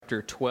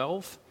chapter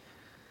 12,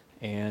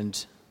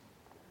 and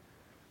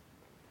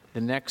the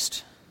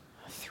next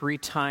 3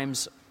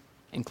 times,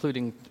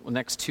 including the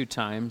next 2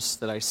 times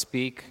that I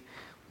speak,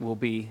 we'll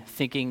be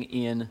thinking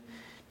in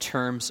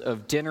terms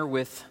of dinner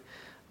with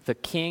the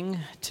King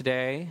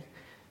today,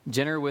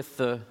 dinner with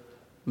the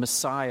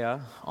Messiah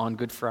on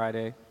Good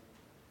Friday,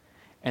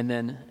 and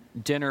then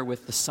dinner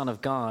with the Son of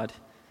God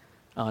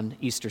on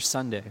Easter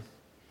Sunday.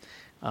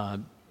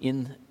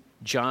 In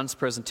John's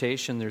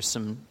presentation, there's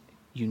some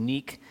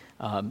unique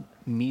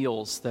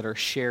meals that are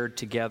shared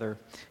together,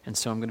 and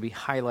so I'm going to be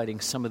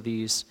highlighting some of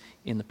these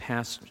in the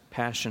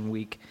Passion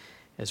Week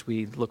as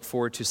we look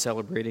forward to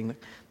celebrating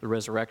the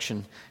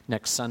resurrection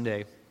next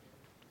Sunday.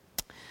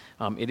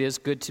 It is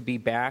good to be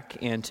back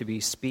and to be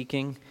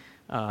speaking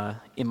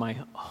in my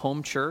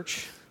home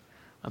church.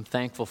 I'm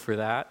thankful for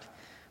that.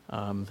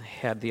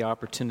 Had the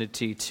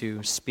opportunity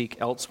to speak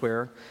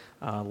elsewhere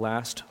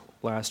last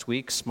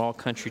week, small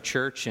country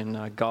church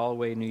in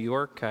Galway, New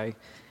York. I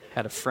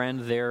had a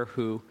friend there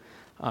who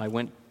I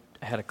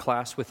had a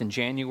class with in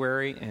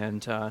January,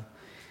 and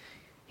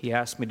he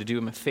asked me to do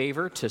him a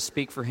favor to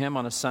speak for him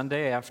on a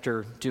Sunday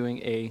after doing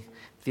a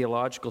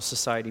Theological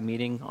Society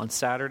meeting on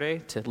Saturday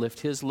to lift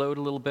his load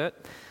a little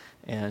bit.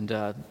 And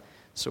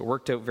so it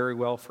worked out very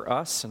well for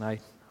us, and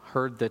I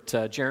heard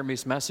that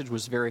Jeremy's message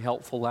was very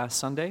helpful last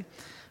Sunday.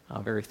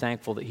 Very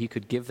thankful that he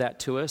could give that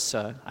to us.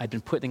 I'd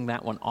been putting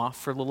that one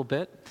off for a little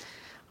bit.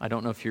 I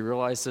don't know if you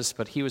realize this,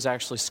 but he was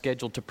actually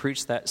scheduled to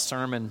preach that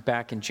sermon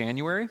back in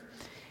January,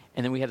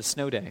 and then we had a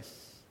snow day.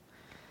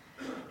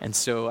 And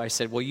so I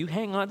said, well, you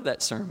hang on to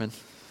that sermon.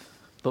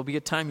 There'll be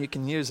a time you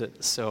can use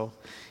it. So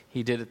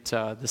he did it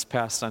this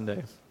past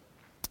Sunday.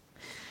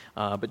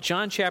 But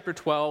John chapter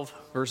 12,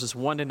 verses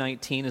 1 to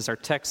 19 is our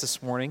text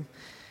this morning.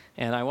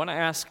 And I want to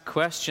ask a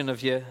question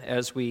of you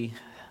as we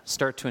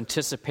start to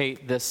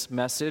anticipate this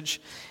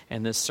message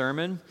and this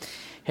sermon.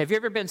 Have you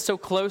ever been so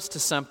close to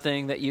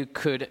something that you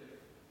could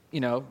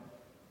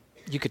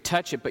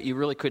touch it, but you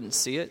really couldn't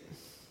see it?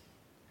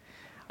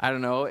 I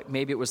don't know,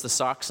 maybe it was the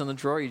socks in the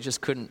drawer, you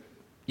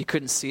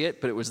couldn't see it,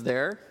 but it was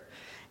there.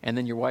 And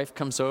then your wife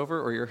comes over,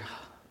 or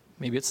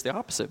maybe it's the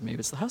opposite, maybe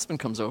it's the husband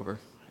comes over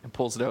and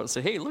pulls it out and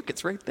says, hey, look,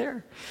 it's right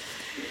there.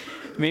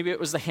 Maybe it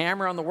was the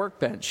hammer on the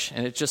workbench,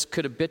 and it just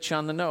could have bit you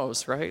on the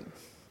nose, right?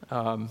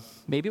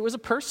 Maybe it was a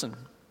person.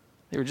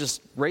 They were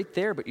just right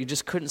there, but you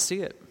just couldn't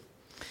see it.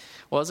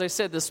 Well, as I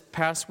said, this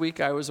past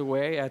week I was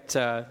away at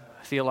a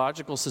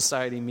Theological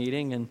Society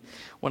meeting, and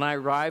when I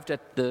arrived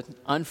at the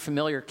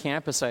unfamiliar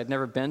campus I had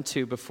never been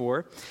to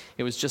before,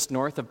 it was just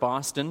north of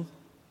Boston,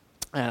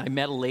 and I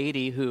met a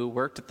lady who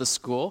worked at the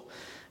school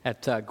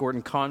at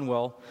Gordon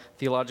Conwell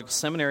Theological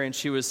Seminary, and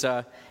she was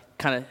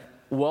kind of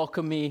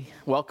welcoming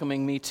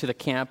me to the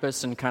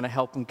campus and kind of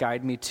helping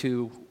guide me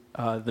to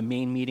the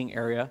main meeting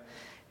area.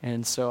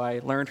 And so I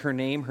learned her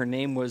name. Her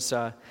name was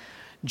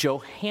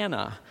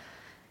Johanna,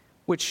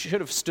 which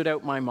should have stood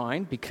out in my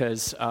mind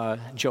because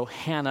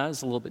Johanna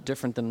is a little bit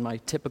different than my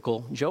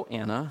typical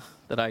Joanna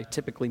that I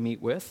typically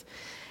meet with.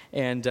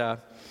 And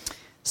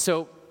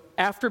so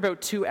after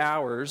about 2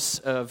 hours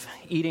of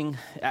eating,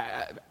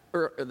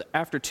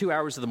 after 2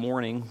 hours of the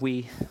morning,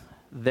 we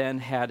then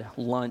had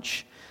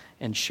lunch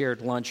and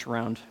shared lunch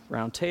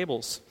around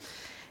tables.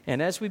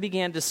 And as we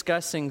began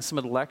discussing some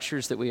of the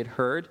lectures that we had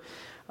heard,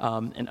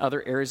 and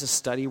other areas of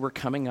study were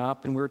coming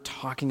up, and we were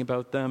talking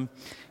about them,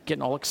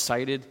 getting all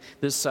excited.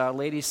 This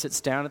lady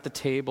sits down at the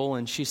table,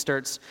 and she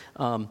starts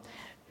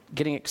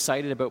getting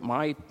excited about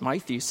my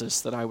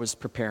thesis that I was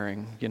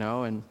preparing,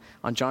 and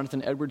on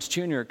Jonathan Edwards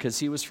Jr., because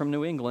he was from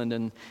New England,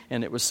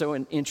 and it was so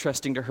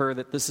interesting to her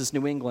that this is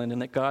New England,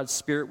 and that God's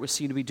Spirit was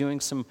seen to be doing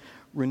some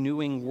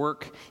renewing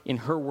work in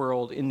her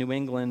world in New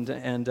England.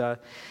 And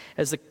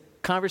as the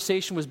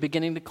conversation was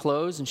beginning to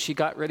close and she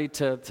got ready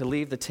to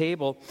leave the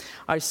table,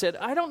 I said,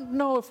 I don't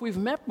know if we've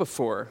met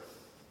before.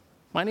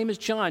 My name is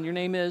John. Your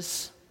name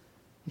is?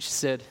 And she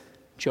said,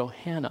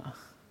 Johanna.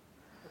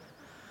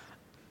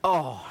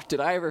 Oh,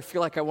 did I ever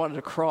feel like I wanted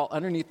to crawl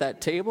underneath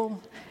that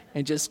table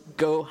and just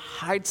go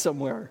hide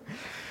somewhere?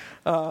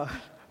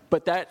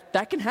 But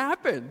that can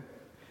happen,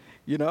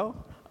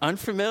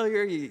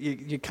 Unfamiliar,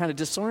 you're kind of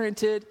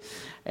disoriented,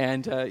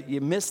 and you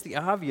miss the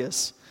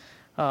obvious.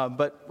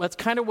 But that's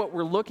kind of what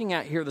we're looking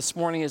at here this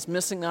morning, is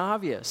missing the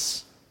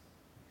obvious.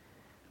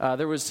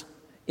 There was,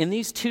 in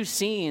these 2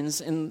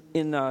 scenes, in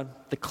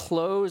the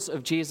close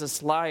of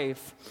Jesus'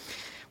 life,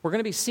 we're going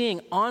to be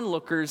seeing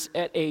onlookers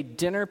at a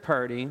dinner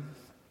party,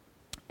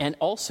 and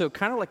also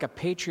kind of like a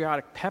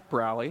patriotic pep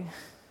rally.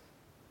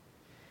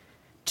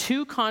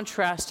 2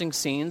 contrasting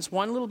scenes,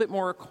 one a little bit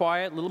more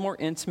quiet, a little more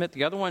intimate,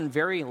 the other one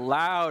very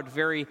loud,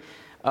 very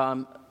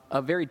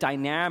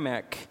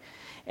dynamic,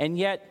 and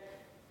yet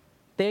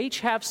they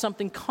each have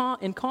something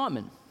in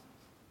common.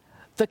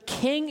 The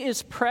King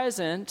is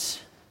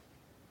present,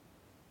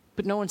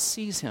 but no one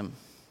sees him,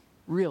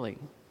 really,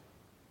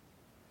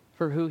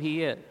 for who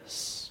he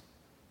is.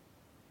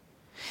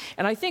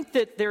 And I think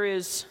that there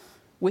is,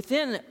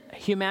 within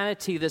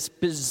humanity, this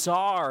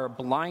bizarre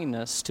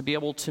blindness to be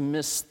able to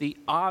miss the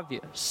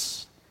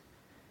obvious.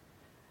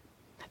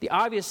 The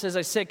obvious, as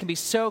I said, can be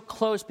so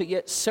close but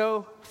yet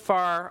so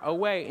far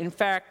away. In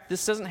fact,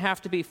 this doesn't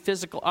have to be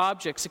physical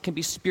objects. It can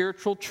be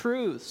spiritual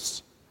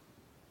truths.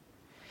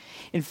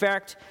 In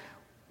fact,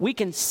 we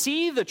can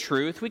see the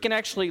truth. We can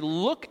actually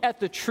look at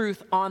the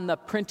truth on the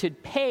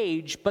printed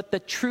page, but the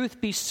truth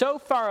be so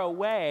far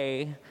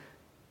away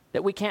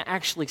that we can't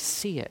actually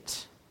see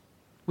it.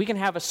 We can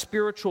have a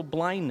spiritual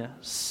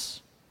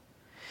blindness.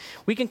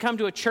 We can come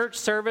to a church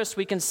service,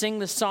 we can sing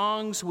the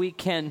songs, we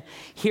can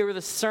hear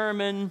the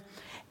sermon,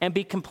 and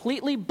be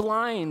completely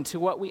blind to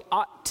what we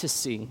ought to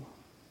see.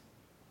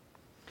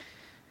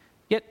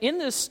 Yet in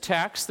this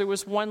text, there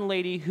was one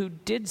lady who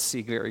did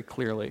see very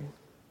clearly.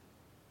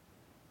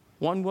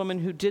 One woman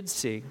who did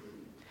see.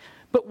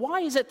 But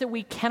why is it that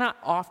we cannot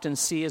often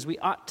see as we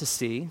ought to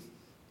see?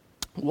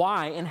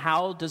 Why and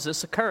how does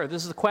this occur?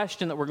 This is the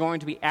question that we're going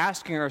to be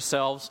asking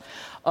ourselves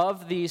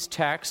of these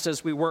texts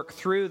as we work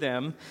through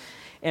them.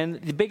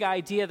 And the big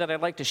idea that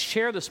I'd like to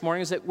share this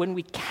morning is that when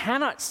we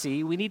cannot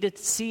see, we need to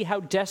see how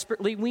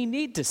desperately we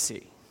need to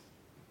see.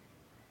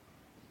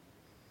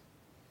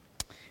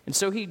 And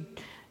so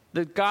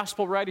the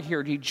gospel writer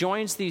here, he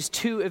joins these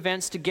two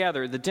events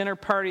together, the dinner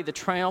party, the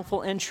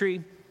triumphal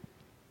entry.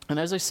 And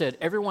as I said,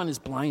 everyone is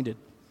blinded,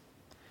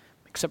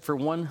 except for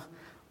one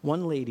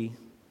lady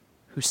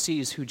who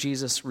sees who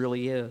Jesus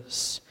really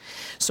is.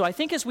 So I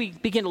think as we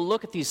begin to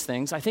look at these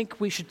things, I think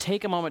we should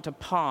take a moment to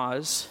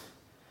pause.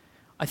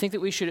 I think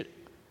that we should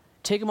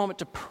take a moment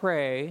to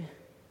pray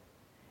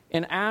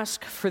and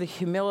ask for the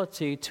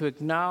humility to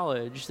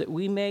acknowledge that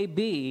we may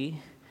be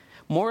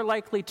more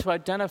likely to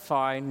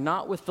identify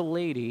not with the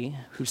lady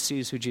who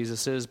sees who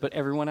Jesus is, but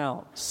everyone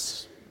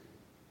else.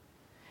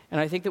 And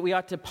I think that we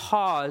ought to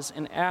pause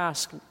and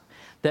ask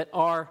that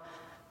our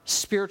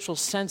spiritual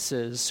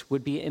senses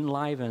would be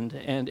enlivened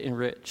and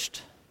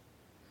enriched.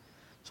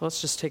 So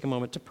let's just take a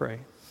moment to pray.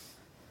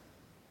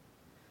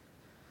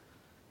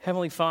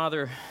 Heavenly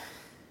Father,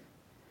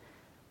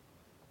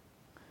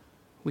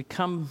 we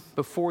come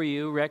before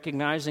you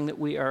recognizing that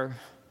we are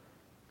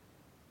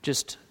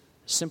just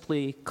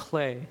simply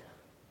clay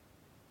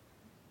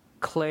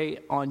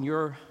on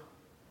your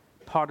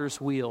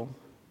potter's wheel,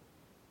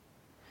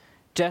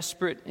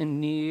 desperate in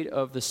need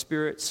of the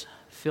Spirit's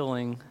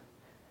filling,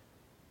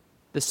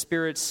 the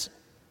Spirit's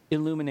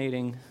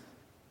illuminating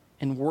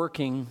and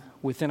working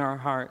within our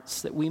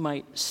hearts that we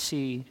might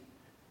see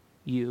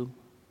you.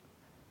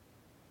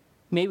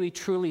 May we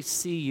truly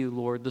see you,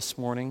 Lord, this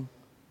morning.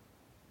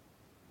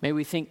 May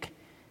we think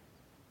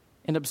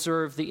and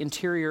observe the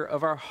interior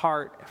of our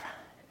heart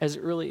as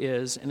it really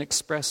is and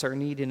express our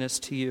neediness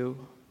to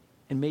you.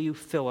 And may you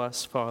fill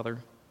us, Father,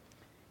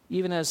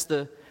 even as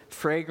the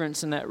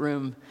fragrance in that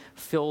room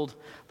filled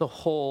the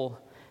whole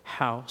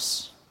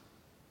house.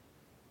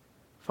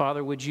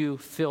 Father, would you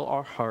fill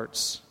our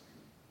hearts?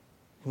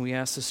 And we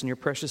ask this in your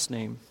precious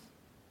name.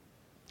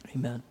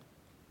 Amen.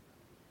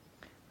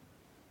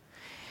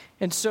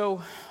 And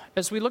so,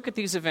 as we look at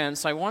these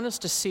events, I want us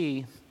to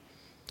see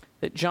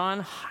that John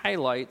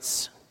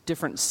highlights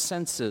different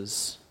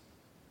senses.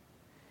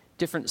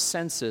 Different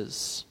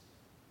senses.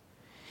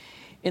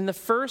 In the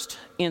first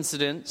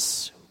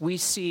incident, we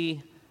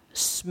see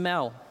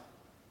smell.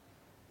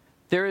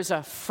 There is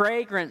a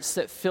fragrance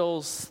that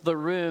fills the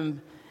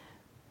room,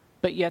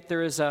 but yet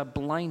there is a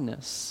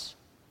blindness,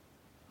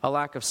 a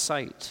lack of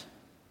sight.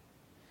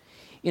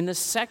 In the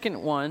second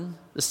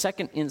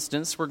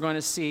instance, we're going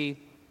to see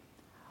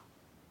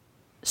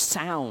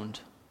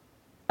sound.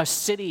 A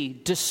city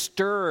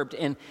disturbed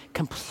and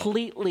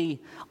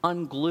completely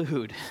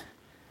unglued.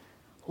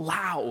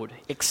 Loud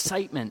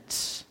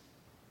excitement.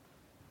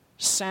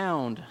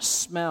 Sound,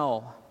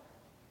 smell.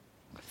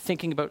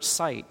 Thinking about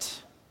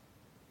sight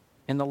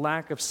and the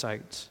lack of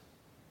sight.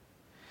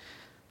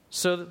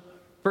 So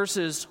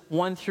verses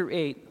 1 through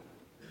 8,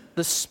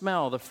 the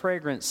smell, the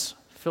fragrance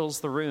fills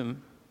the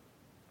room.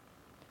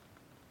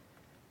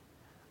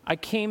 I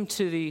came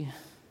to the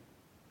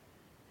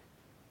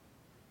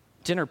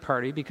dinner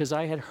party because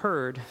I had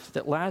heard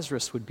that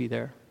Lazarus would be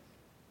there.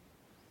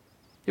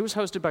 It was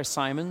hosted by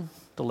Simon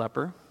the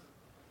leper.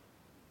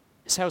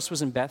 His house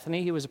was in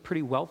Bethany. He was a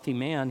pretty wealthy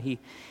man. He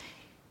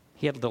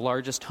had the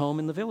largest home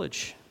in the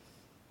village.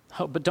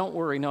 Oh, but don't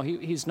worry, no,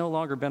 he's no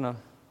longer been a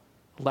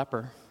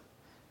leper.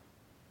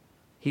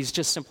 He's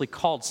just simply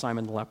called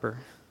Simon the leper.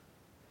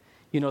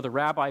 You know, the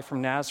rabbi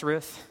from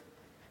Nazareth,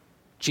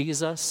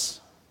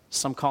 Jesus,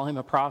 some call him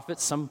a prophet,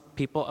 some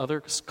people,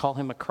 others call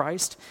him a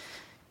Christ.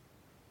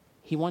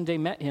 He one day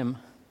met him,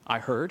 I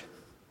heard,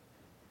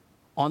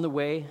 on the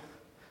way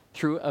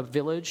through a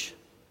village.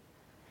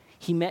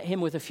 He met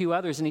him with a few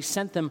others, and he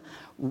sent them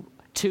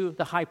to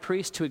the high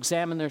priest to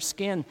examine their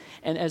skin.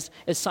 And as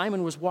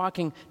Simon was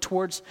walking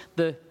towards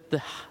to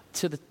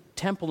the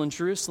temple in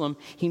Jerusalem,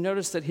 he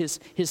noticed that his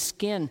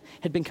skin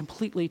had been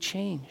completely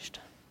changed.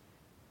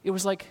 It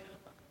was like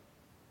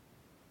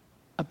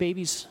a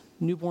baby's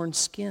newborn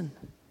skin.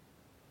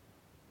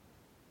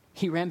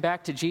 He ran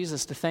back to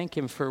Jesus to thank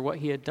him for what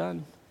he had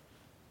done.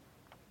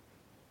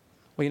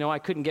 Well, I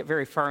couldn't get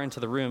very far into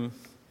the room.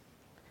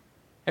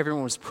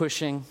 Everyone was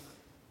pushing.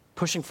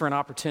 pushing for an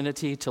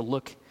opportunity to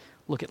look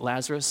at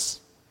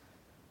Lazarus.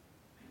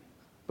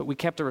 But we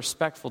kept a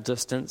respectful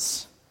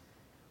distance.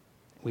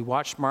 We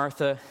watched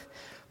Martha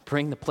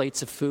bring the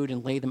plates of food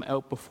and lay them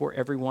out before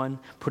everyone,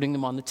 putting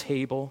them on the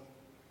table.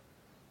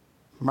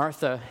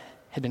 Martha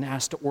had been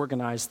asked to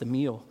organize the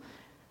meal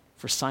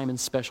for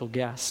Simon's special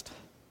guest.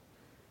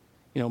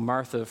 You know,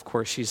 Martha, of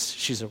course,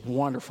 she's a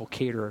wonderful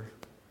caterer.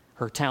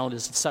 Her talent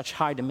is in such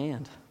high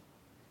demand.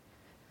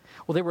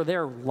 Well, they were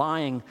there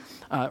lying,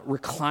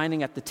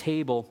 reclining at the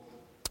table.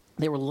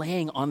 They were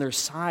laying on their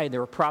side. They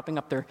were propping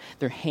up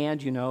their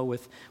hand,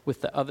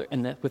 with the other,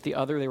 and with the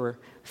other they were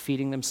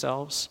feeding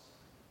themselves.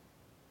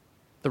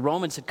 The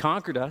Romans had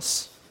conquered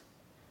us,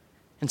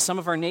 and some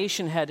of our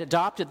nation had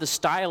adopted the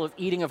style of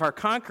eating of our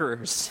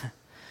conquerors.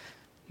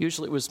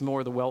 Usually it was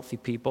more the wealthy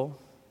people.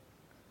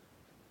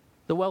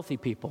 The wealthy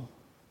people.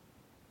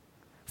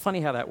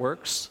 Funny how that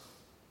works.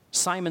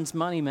 Simon's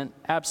money meant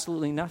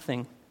absolutely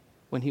nothing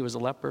when he was a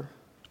leper.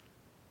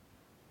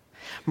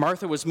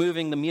 Martha was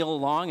moving the meal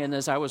along, and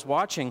as I was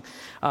watching,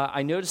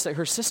 I noticed that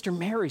her sister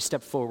Mary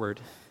stepped forward.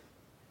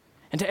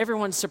 And to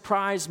everyone's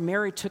surprise,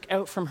 Mary took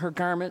out from her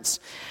garments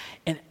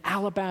an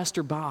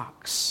alabaster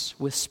box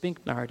with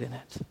spikenard in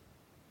it.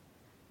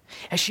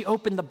 As she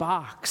opened the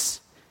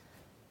box,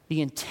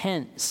 the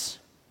intense,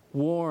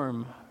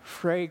 warm,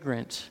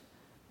 fragrant,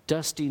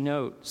 dusty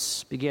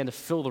notes began to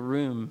fill the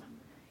room,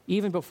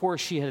 even before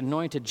she had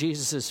anointed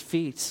Jesus'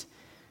 feet,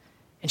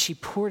 and she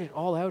poured it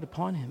all out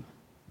upon him.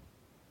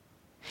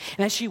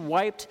 And as she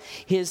wiped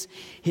his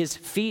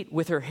feet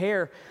with her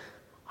hair,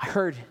 I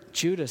heard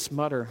Judas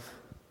mutter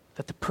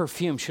that the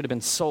perfume should have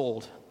been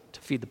sold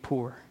to feed the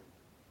poor.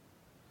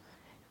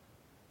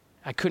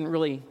 I couldn't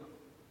really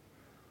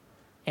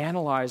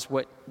analyze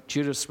what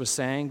Judas was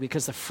saying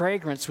because the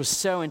fragrance was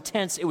so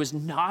intense, it was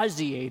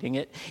nauseating.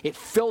 It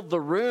filled the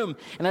room.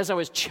 And as I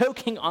was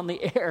choking on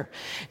the air,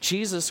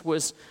 Jesus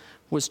was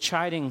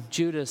chiding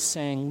Judas,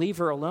 saying, "Leave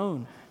her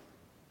alone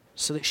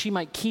so that she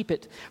might keep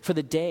it for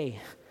the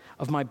day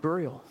of my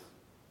burial."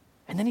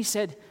 And then he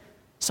said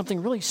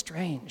something really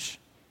strange,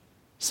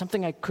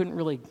 something I couldn't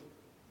really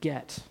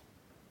get.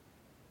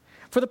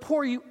 "For the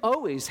poor you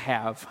always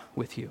have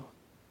with you,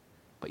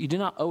 but you do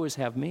not always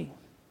have me."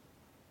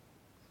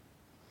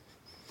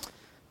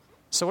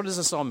 So what does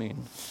this all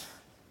mean?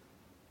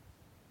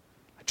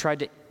 I tried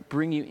to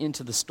bring you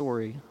into the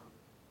story.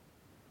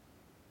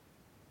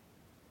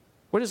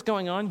 What is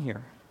going on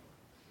here?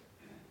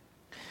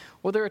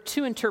 Well, there are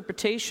two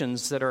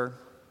interpretations that are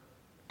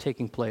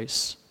taking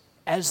place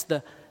as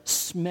the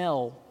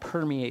smell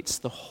permeates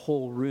the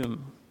whole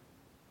room.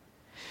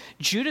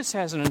 Judas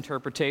has an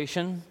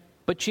interpretation,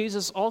 but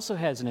Jesus also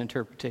has an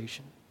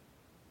interpretation.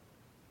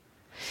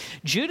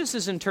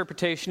 Judas's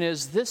interpretation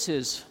is this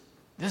is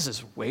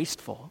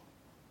wasteful.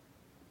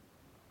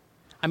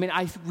 I mean,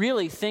 I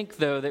really think,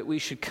 though, that we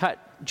should cut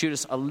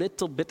Judas a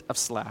little bit of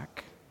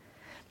slack.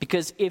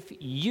 Because if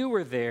you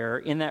were there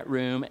in that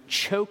room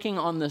choking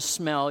on the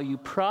smell, you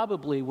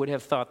probably would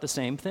have thought the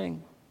same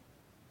thing.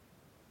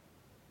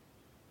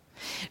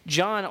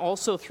 John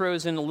also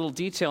throws in a little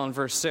detail in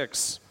verse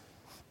 6.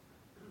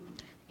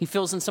 He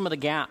fills in some of the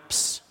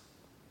gaps.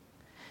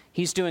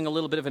 He's doing a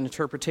little bit of an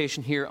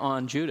interpretation here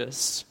on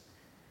Judas.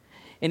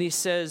 And he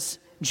says,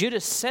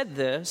 Judas said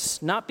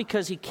this not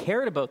because he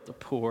cared about the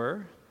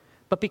poor,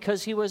 but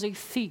because he was a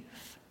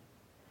thief.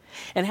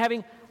 And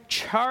having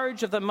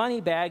charge of the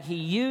money bag, he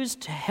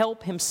used to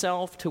help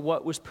himself to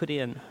what was put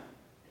in.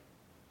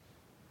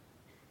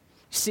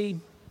 See,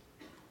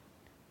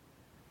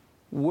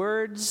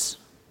 words,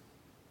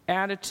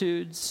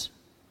 attitudes,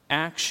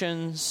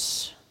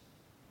 actions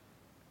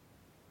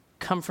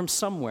come from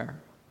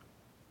somewhere.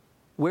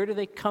 Where do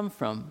they come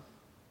from?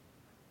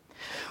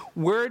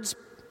 Words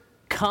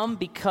come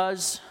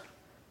because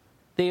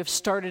they have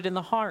started in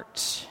the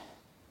heart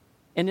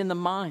and in the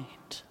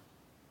mind.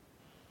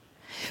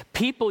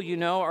 People,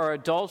 are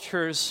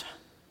adulterers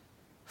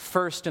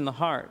first in the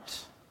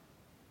heart.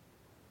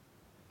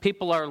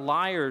 People are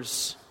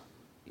liars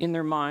in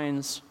their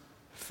minds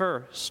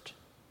first.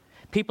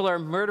 People are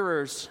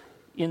murderers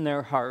in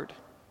their heart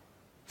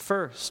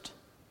first.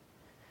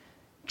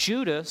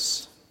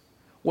 Judas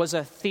was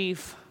a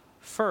thief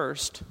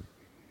first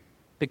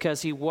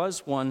because he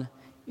was one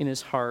in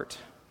his heart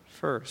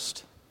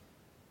first.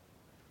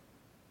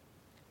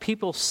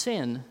 People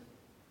sin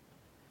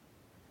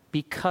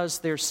because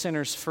they're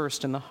sinners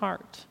first in the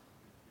heart.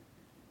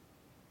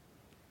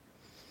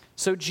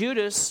 So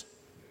Judas,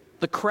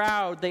 the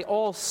crowd, they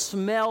all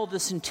smell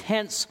this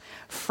intense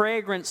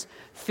fragrance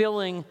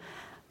filling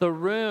the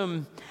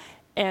room.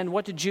 And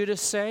what did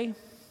Judas say?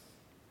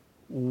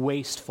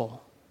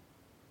 Wasteful.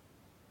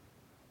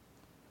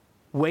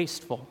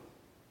 Wasteful.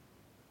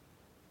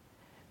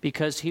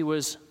 Because he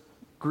was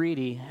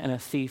greedy and a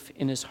thief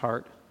in his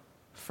heart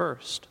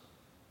first.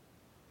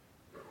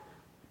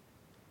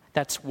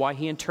 That's why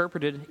he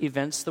interpreted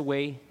events the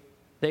way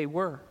they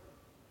were,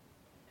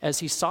 as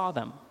he saw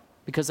them,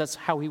 because that's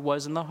how he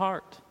was in the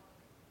heart.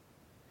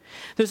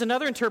 There's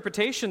another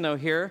interpretation, though,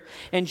 here,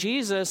 and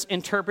Jesus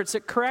interprets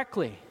it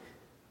correctly.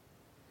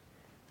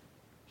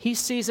 He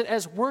sees it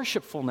as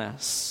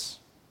worshipfulness.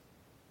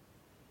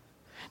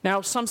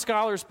 Now, some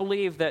scholars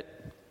believe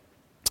that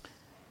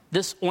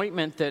this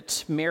ointment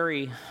that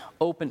Mary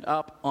opened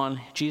up on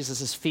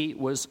Jesus' feet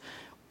was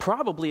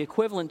probably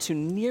equivalent to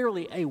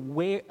nearly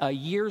a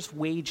year's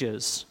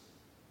wages.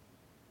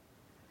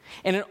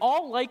 And in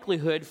all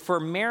likelihood, for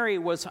Mary,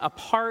 was a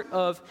part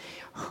of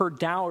her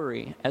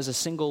dowry as a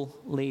single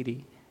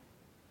lady.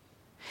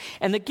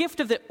 And the gift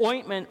of the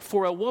ointment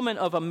for a woman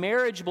of a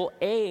marriageable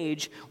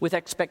age with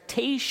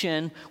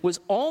expectation was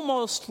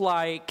almost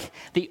like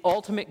the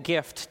ultimate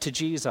gift to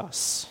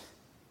Jesus.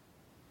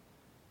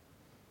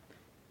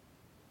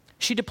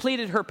 She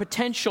depleted her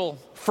potential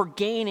for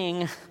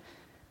gaining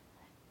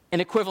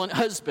an equivalent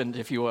husband,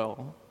 if you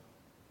will.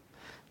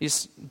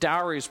 These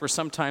dowries were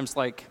sometimes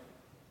like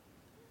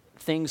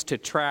things to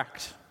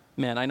attract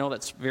men. I know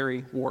that's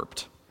very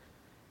warped,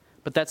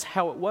 but that's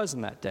how it was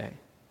in that day.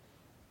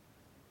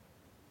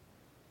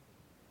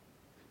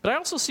 But I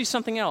also see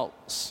something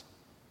else.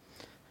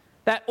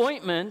 That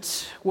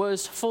ointment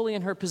was fully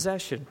in her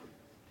possession.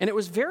 And it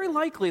was very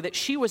likely that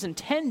she was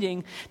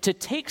intending to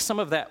take some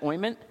of that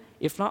ointment,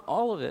 if not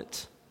all of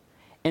it,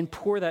 and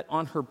pour that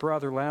on her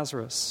brother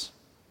Lazarus.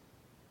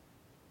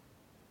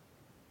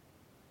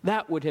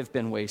 That would have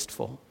been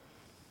wasteful.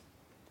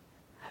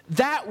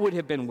 That would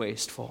have been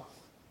wasteful.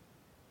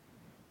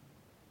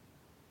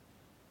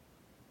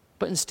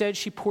 But instead,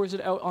 she pours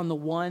it out on the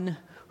one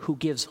who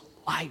gives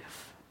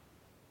life.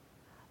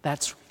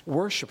 That's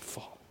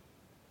worshipful.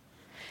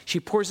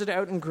 She pours it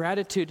out in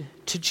gratitude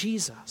to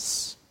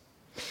Jesus.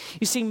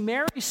 You see,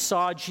 Mary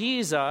saw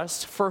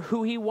Jesus for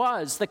who he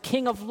was, the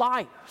King of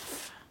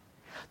life,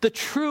 the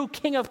true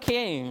King of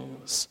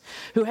kings,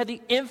 who had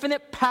the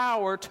infinite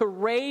power to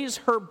raise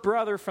her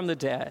brother from the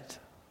dead.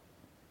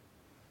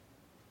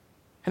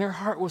 And her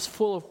heart was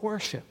full of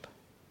worship.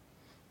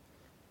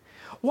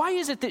 Why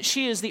is it that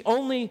she is the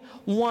only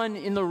one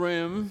in the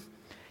room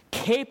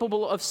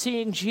capable of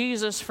seeing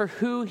Jesus for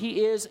who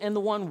he is and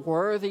the one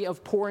worthy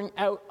of pouring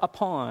out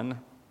upon?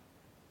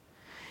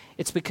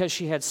 It's because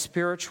she had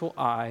spiritual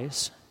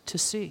eyes to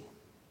see.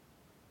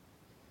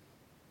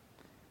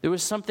 There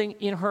was something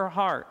in her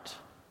heart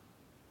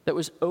that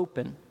was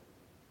open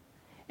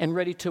and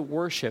ready to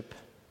worship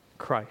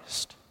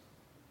Christ.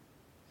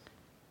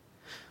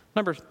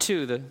 Number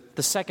two,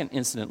 the second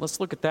incident. Let's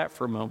look at that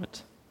for a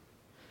moment.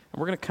 And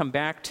we're going to come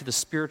back to the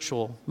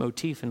spiritual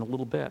motif in a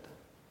little bit.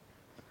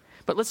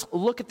 But let's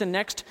look at the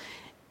next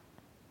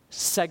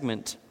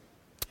segment,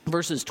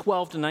 verses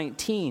 12 to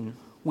 19.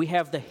 We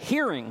have the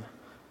hearing.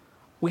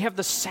 We have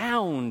the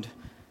sound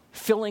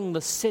filling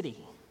the city.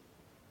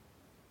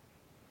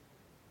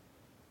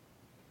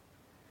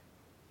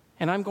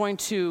 And I'm going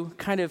to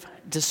kind of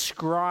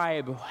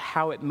describe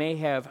how it may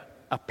have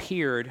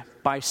appeared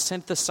by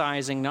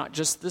synthesizing not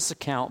just this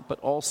account, but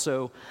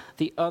also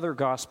the other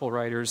gospel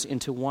writers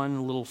into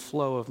one little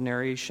flow of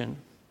narration.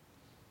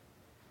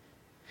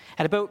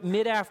 At about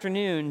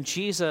mid-afternoon,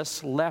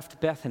 Jesus left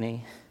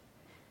Bethany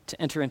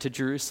to enter into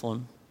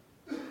Jerusalem.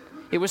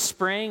 It was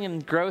spring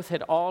and growth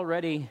had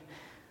already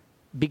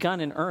begun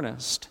in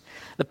earnest.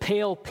 The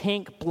pale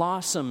pink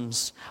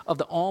blossoms of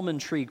the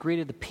almond tree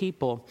greeted the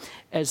people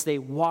as they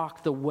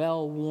walked the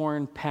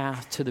well-worn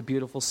path to the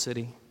beautiful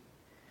city.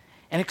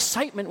 And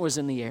excitement was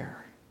in the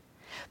air.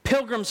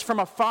 Pilgrims from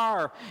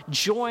afar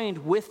joined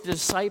with the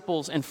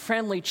disciples, and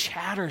friendly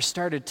chatter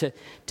started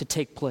to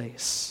take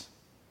place.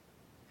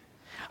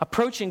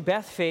 Approaching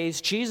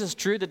Bethphage, Jesus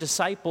drew the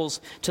disciples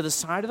to the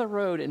side of the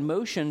road and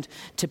motioned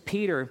to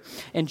Peter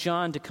and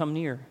John to come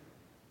near.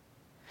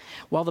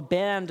 While the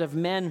band of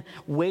men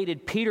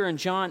waited, Peter and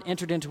John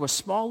entered into a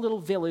small little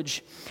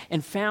village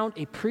and found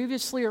a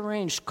previously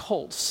arranged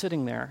colt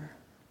sitting there.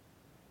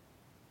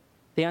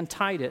 They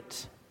untied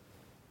it.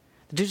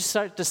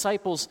 The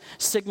disciples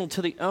signaled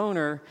to the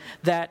owner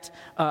that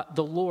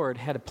the Lord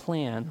had a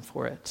plan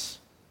for it.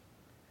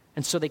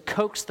 And so they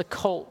coaxed the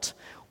colt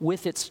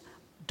with its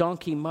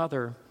donkey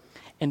mother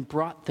and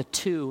brought the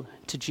two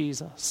to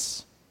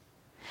Jesus.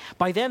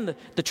 By then,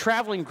 the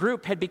traveling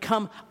group had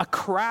become a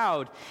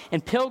crowd,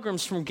 and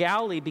pilgrims from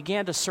Galilee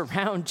began to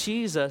surround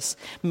Jesus,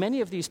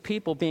 many of these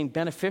people being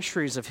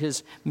beneficiaries of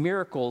his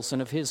miracles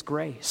and of his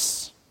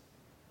grace.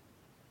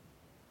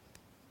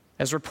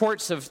 As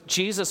reports of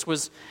Jesus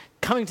was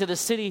coming to the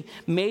city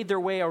made their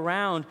way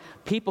around,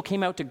 people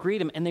came out to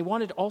greet him, and they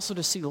wanted also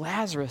to see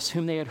Lazarus,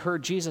 whom they had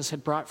heard Jesus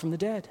had brought from the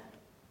dead.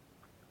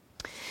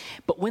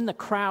 But when the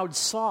crowd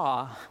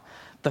saw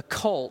the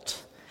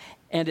colt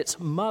and its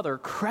mother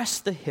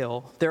crest the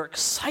hill, their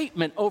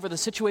excitement over the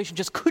situation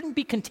just couldn't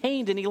be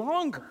contained any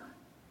longer.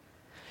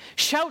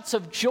 Shouts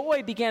of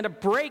joy began to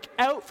break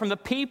out from the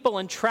people,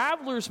 and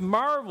travelers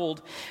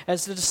marveled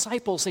as the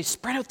disciples, they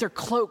spread out their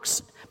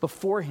cloaks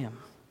before him.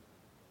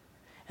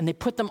 And they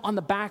put them on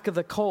the back of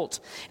the colt.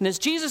 And as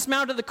Jesus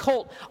mounted the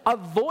colt, a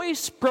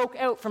voice broke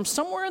out from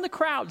somewhere in the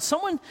crowd.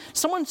 Someone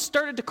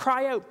started to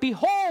cry out,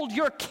 "Behold,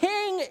 your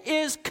king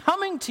is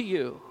coming to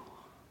you.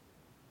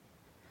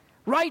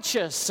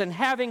 Righteous and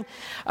having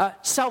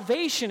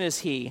salvation is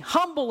he,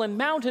 humble and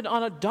mounted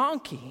on a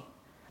donkey,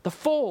 the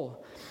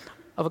foal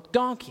of a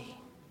donkey.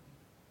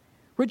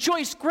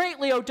 Rejoice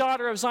greatly, O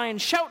daughter of Zion.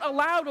 Shout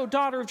aloud, O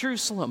daughter of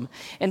Jerusalem.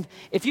 And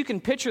if you can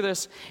picture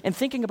this and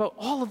thinking about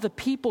all of the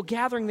people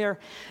gathering there,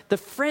 the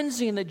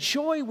frenzy and the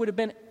joy would have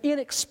been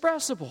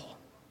inexpressible.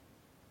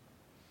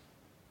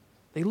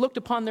 They looked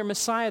upon their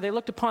Messiah. They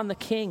looked upon the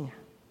King.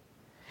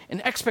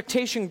 And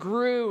expectation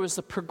grew as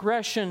the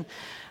progression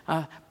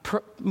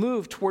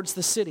moved towards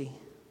the city.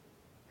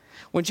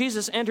 When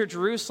Jesus entered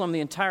Jerusalem, the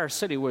entire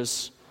city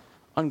was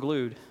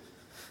unglued.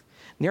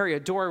 Nary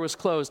a door was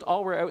closed.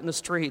 All were out in the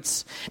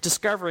streets,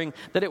 discovering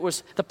that it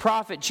was the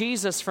prophet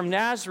Jesus from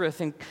Nazareth,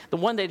 and the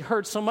one they'd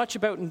heard so much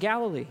about in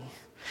Galilee.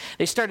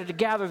 They started to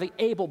gather the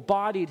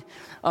able-bodied,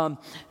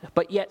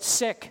 but yet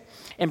sick,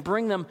 and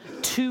bring them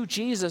to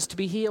Jesus to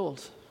be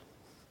healed.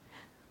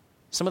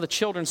 Some of the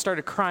children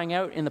started crying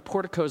out in the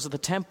porticos of the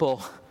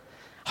temple,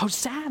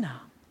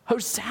 "Hosanna,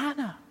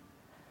 Hosanna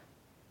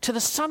to the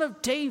Son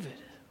of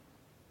David."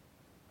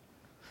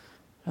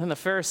 And then the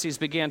Pharisees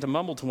began to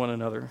mumble to one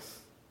another,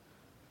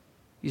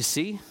 "You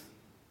see,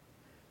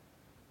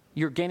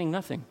 you're gaining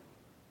nothing.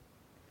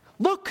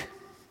 Look,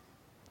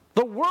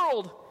 the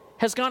world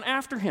has gone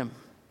after him.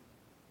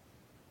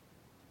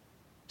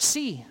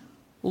 See,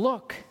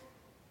 look."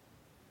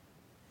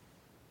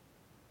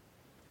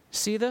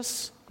 See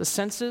this? The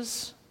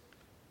senses?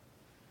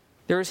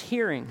 There is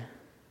hearing.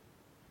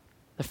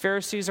 The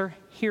Pharisees are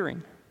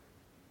hearing.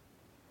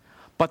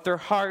 But their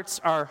hearts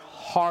are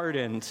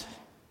hardened.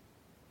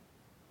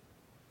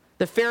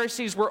 The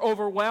Pharisees were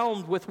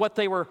overwhelmed with what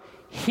they were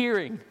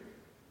hearing.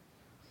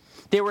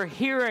 They were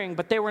hearing,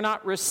 but they were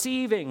not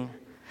receiving.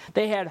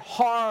 They had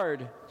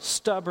hard,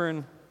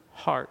 stubborn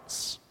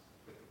hearts.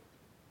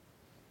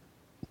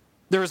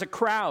 There is a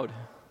crowd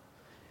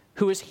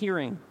who is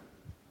hearing.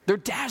 They're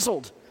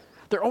dazzled.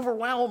 They're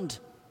overwhelmed.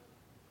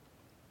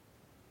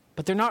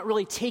 But they're not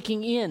really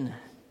taking in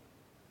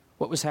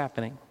what was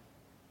happening.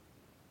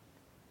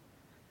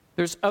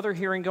 There's other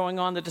hearing going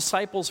on. The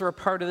disciples are a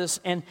part of this,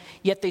 and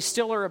yet they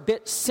still are a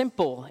bit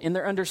simple in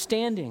their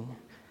understanding.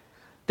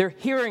 They're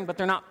hearing, but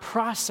they're not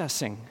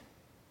processing.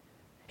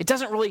 It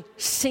doesn't really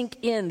sink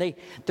in.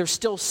 They're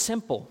still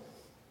simple.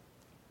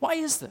 Why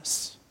is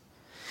this?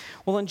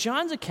 Well, in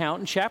John's account,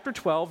 in chapter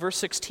 12, verse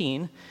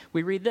 16,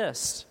 we read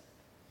this.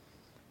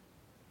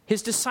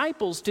 His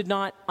disciples did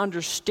not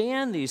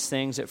understand these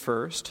things at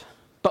first,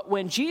 but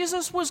when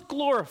Jesus was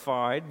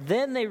glorified,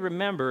 then they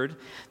remembered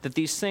that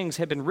these things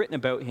had been written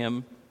about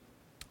him,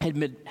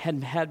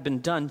 had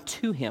been done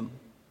to him.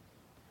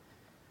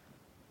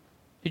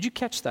 Did you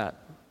catch that?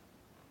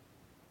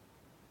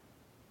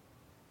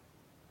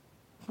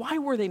 Why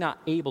were they not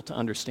able to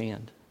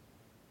understand?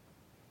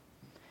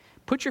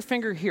 Put your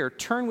finger here.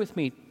 Turn with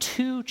me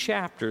 2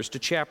 chapters to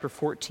chapter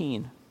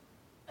 14.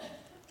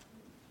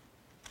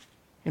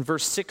 In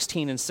verse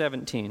 16 and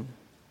 17.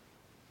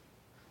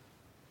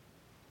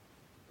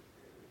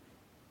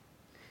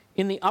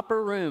 In the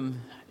upper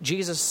room,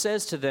 Jesus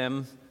says to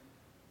them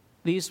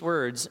these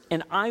words,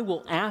 "And I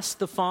will ask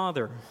the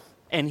Father,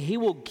 and he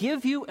will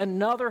give you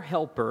another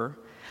helper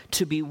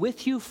to be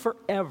with you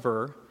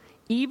forever,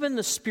 even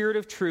the Spirit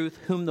of truth,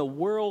 whom the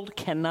world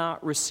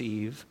cannot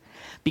receive,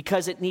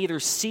 because it neither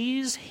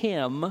sees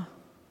him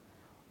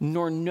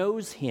nor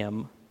knows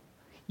him.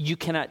 You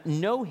cannot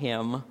know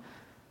him.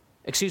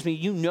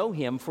 You know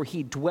him, for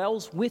he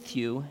dwells with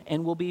you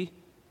and will be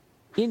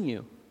in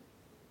you."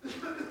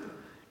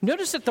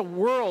 Notice that the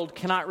world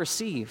cannot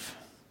receive.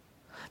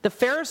 The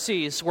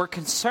Pharisees were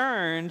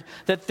concerned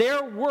that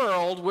their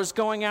world was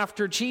going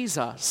after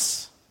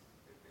Jesus.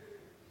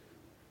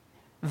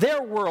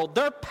 Their world,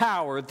 their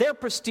power, their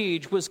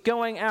prestige was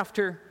going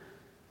after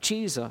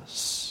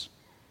Jesus.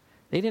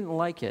 They didn't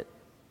like it.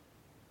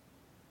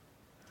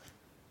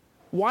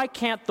 Why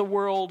can't the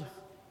world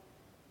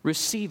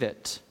receive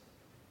it?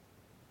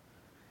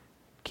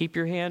 Keep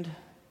your hand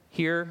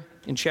here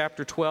in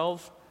chapter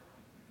 12.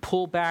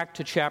 Pull back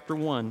to chapter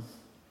 1.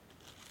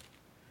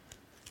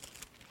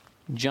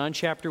 John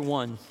chapter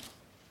 1,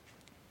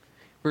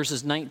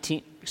 verse 9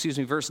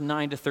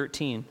 to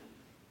 13.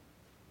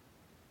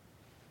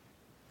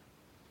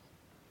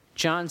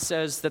 John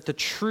says that the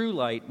true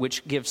light,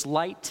 which gives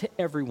light to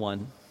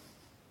everyone,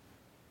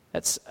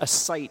 that's a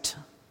sight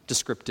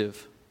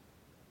descriptive,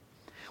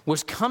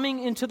 was coming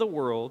into the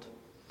world.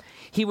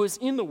 He was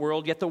in the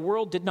world, yet the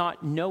world did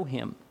not know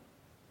him.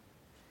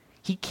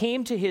 He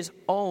came to his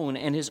own,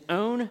 and his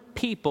own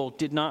people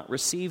did not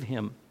receive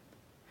him.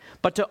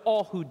 But to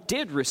all who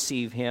did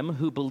receive him,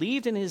 who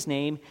believed in his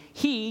name,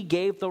 he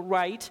gave the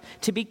right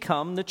to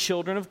become the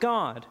children of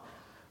God,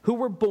 who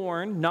were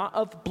born not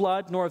of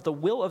blood, nor of the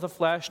will of the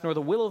flesh, nor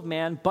the will of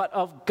man, but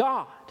of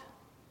God.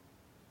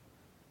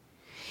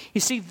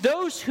 You see,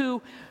 those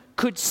who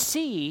could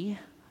see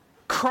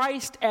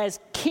Christ as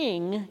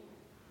king,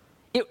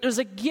 it was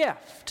a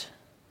gift.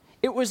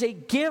 It was a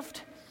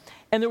gift,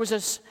 and there was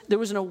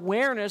an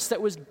awareness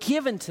that was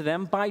given to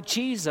them by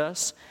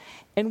Jesus.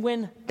 And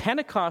when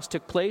Pentecost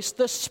took place,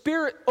 the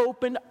Spirit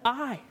opened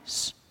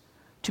eyes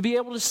to be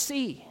able to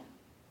see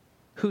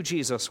who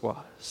Jesus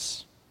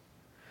was.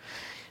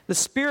 The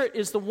Spirit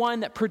is the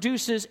one that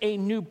produces a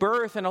new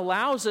birth and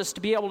allows us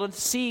to be able to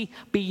see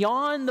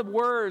beyond the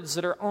words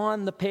that are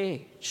on the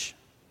page.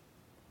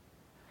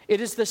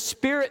 It is the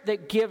Spirit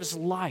that gives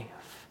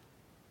life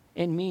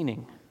and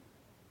meaning.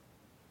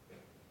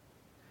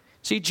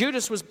 See,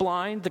 Judas was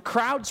blind, the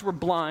crowds were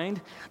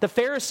blind, the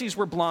Pharisees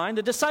were blind,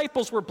 the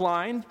disciples were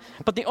blind,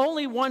 but the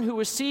only one who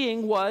was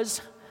seeing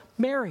was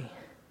Mary.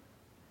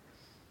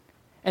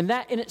 And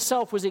that in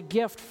itself was a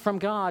gift from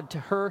God to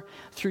her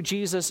through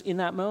Jesus in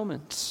that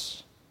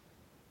moment.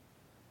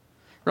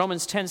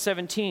 Romans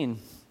 10:17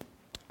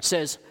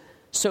 says,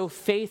 "So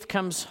faith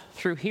comes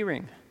through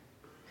hearing,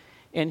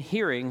 and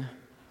hearing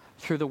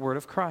through the word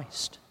of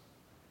Christ."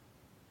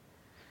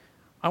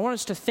 I want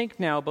us to think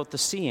now about the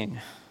seeing.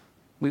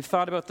 We've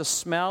thought about the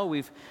smell,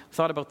 we've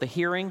thought about the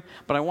hearing,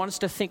 but I want us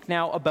to think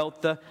now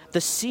about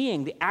the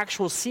seeing, the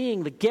actual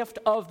seeing, the gift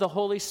of the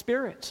Holy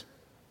Spirit.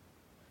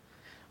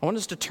 I want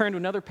us to turn to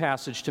another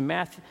passage, to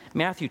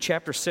Matthew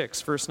chapter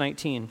 6, verse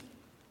 19,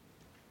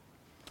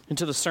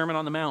 into the Sermon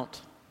on the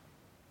Mount.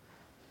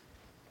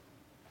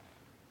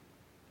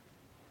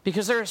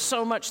 Because there is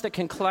so much that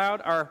can cloud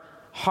our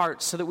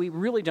hearts so that we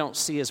really don't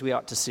see as we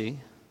ought to see.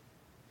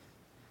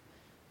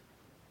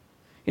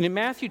 And in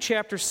Matthew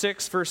chapter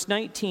 6, verse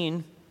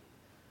 19,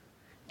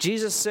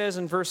 Jesus says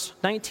in verse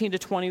 19 to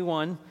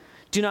 21,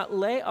 "Do not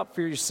lay up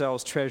for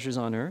yourselves treasures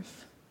on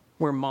earth,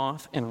 where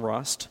moth and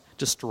rust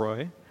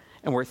destroy,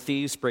 and where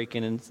thieves break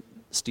in and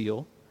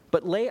steal.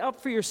 But lay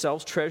up for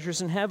yourselves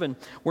treasures in heaven,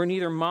 where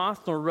neither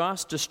moth nor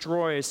rust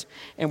destroys,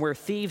 and where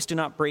thieves do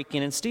not break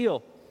in and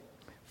steal.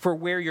 For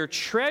where your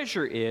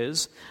treasure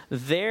is,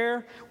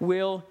 there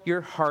will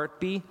your heart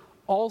be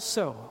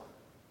also."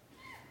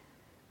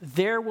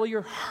 There will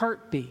your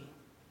heart be.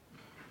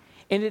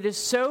 And it is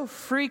so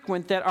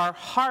frequent that our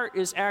heart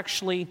is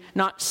actually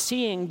not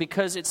seeing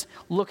because it's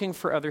looking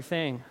for other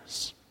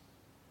things.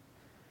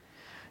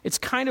 It's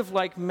kind of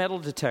like metal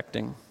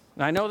detecting.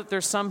 And I know that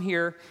there's some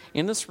here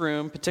in this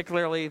room,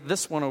 particularly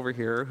this one over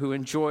here, who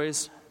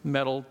enjoys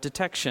metal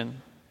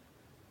detection.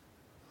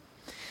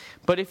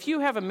 But if you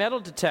have a metal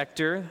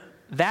detector,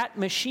 that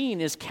machine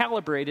is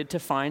calibrated to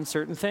find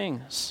certain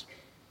things.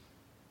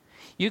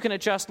 You can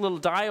adjust little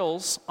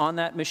dials on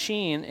that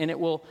machine and it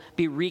will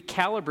be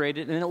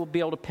recalibrated and it will be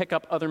able to pick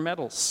up other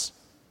metals.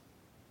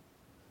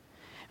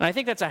 And I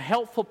think that's a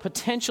helpful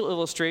potential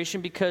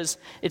illustration because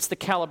it's the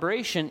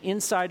calibration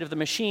inside of the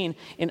machine.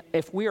 And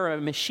if we are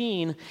a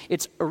machine,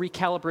 it's a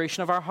recalibration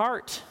of our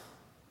heart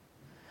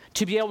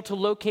to be able to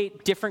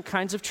locate different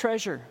kinds of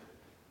treasure.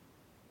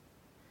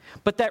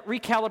 But that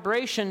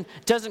recalibration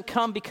doesn't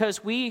come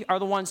because we are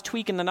the ones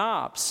tweaking the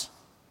knobs.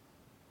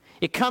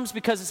 It comes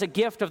because it's a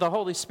gift of the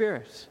Holy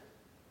Spirit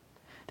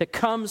that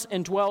comes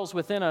and dwells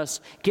within us,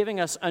 giving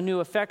us a new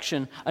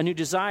affection, a new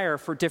desire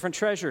for different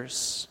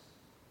treasures.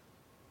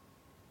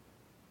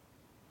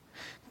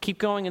 Keep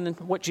going in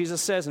what Jesus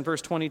says in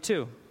verse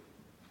 22.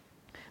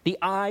 The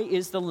eye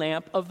is the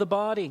lamp of the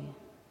body.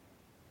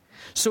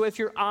 So if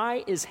your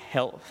eye is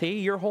healthy,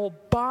 your whole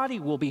body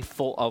will be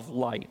full of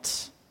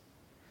light.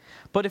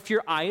 But if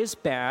your eye is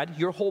bad,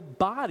 your whole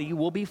body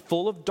will be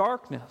full of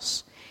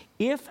darkness.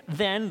 If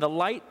then the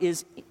light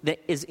that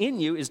is in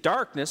you is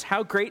darkness,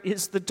 how great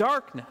is the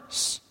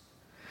darkness?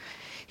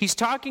 He's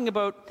talking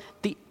about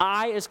the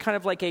eye as kind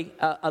of like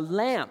a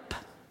lamp,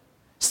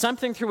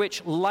 something through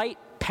which light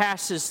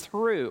passes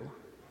through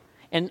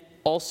and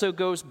also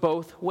goes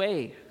both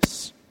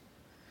ways.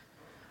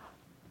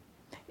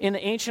 In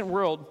the ancient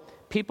world,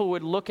 people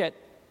would look at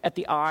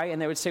the eye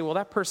and they would say, well,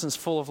 that person's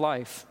full of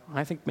life.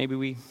 I think maybe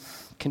we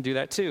can do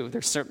that too.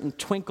 There's certain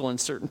twinkle in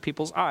certain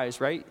people's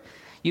eyes, right?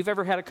 You've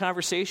ever had a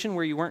conversation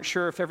where you weren't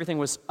sure if everything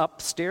was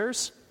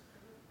upstairs?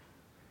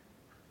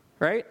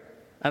 Right?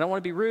 I don't want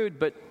to be rude,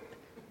 but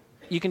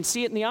you can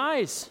see it in the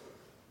eyes.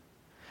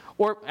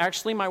 Or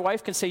actually, my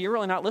wife can say, you're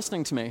really not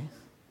listening to me.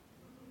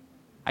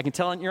 I can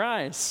tell it in your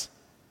eyes.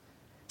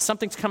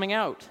 Something's coming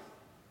out.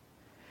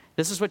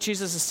 This is what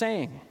Jesus is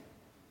saying.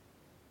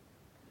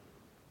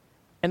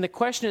 And the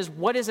question is,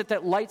 what is it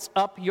that lights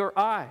up your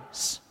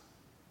eyes?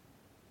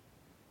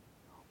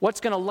 What's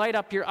going to light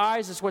up your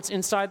eyes is what's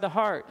inside the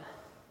heart.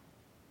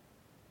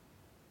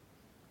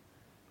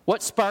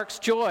 What sparks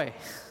joy?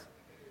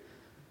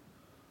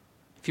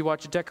 If you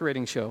watch a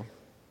decorating show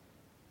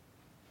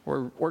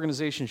or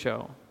organization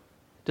show,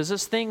 does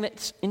this thing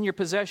that's in your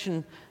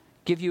possession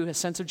give you a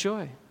sense of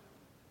joy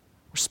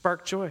or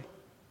spark joy?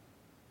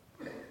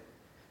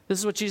 This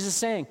is what Jesus is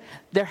saying.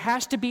 There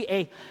has to be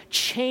a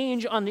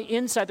change on the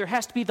inside. There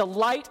has to be the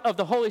light of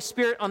the Holy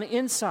Spirit on the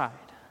inside.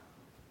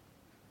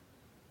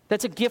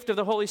 That's a gift of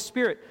the Holy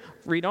Spirit.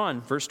 Read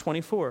on, verse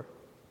 24.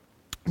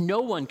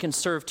 No one can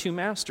serve two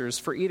masters,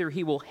 for either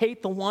he will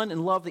hate the one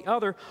and love the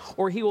other,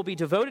 or he will be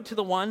devoted to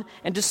the one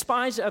and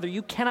despise the other.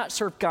 You cannot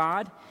serve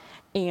God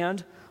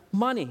and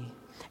money.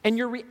 And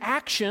your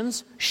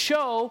reactions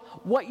show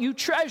what you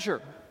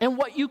treasure and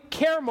what you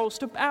care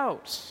most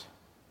about.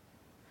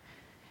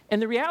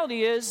 And the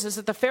reality is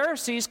that the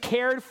Pharisees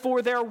cared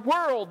for their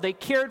world. They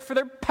cared for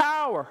their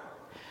power.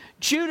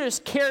 Judas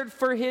cared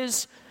for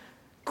his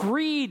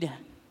greed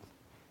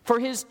For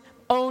his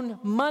own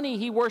money,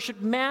 he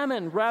worshiped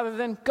mammon rather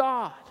than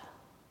God.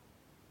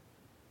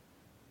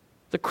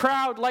 The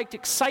crowd liked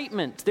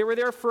excitement. They were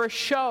there for a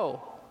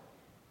show.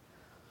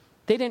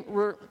 They didn't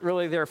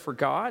really there for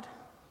God.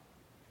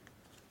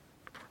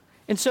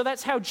 And so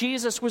that's how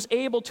Jesus was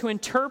able to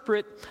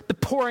interpret the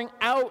pouring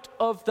out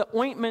of the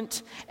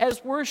ointment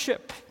as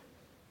worship.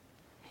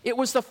 It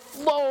was the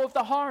flow of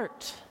the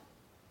heart.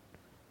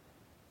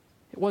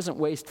 It wasn't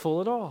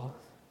wasteful at all.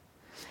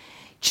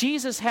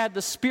 Jesus had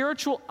the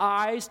spiritual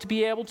eyes to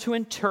be able to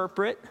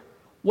interpret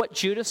what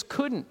Judas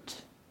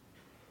couldn't.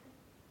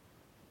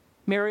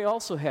 Mary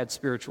also had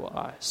spiritual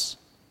eyes.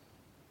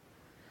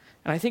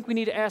 And I think we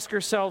need to ask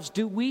ourselves,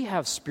 do we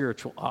have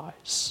spiritual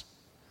eyes?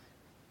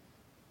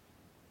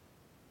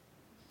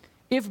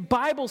 If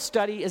Bible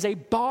study is a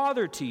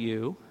bother to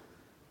you,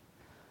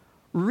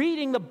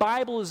 reading the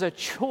Bible is a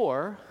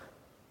chore,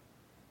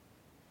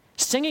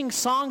 singing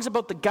songs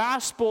about the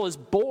gospel is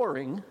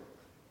boring,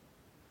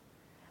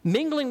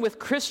 mingling with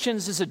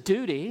Christians is a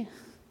duty,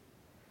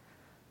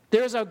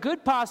 there's a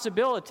good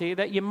possibility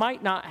that you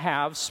might not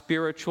have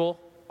spiritual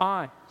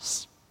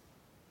eyes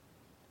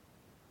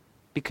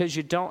because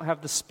you don't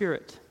have the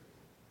Spirit.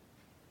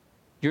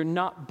 You're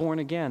not born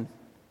again.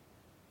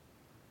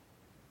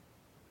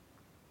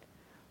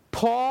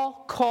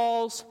 Paul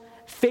calls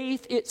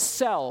faith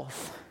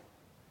itself,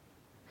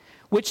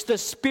 which the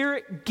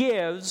Spirit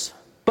gives,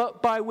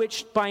 but by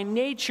which by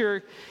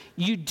nature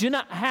you do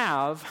not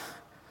have,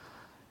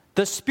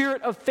 the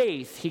spirit of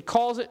faith. He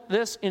calls it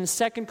this in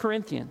 2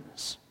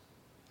 Corinthians.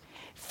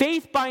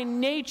 Faith by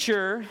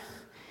nature,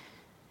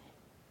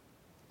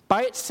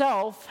 by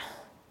itself,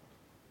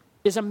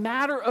 is a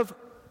matter of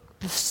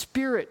the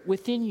Spirit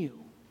within you.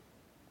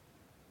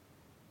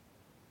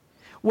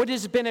 What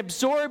has been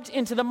absorbed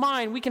into the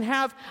mind, we can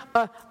have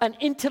an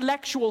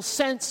intellectual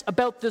sense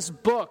about this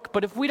book,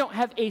 but if we don't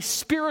have a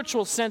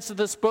spiritual sense of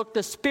this book,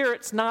 the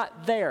Spirit's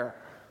not there.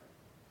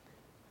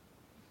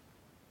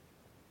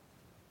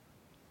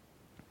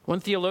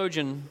 One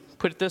theologian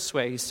put it this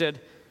way. He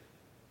said,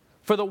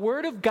 "For the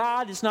word of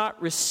God is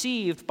not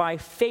received by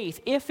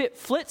faith if it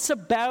flits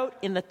about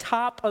in the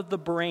top of the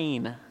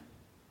brain,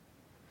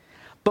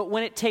 but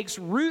when it takes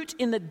root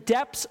in the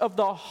depths of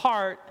the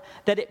heart,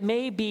 that it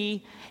may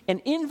be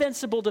an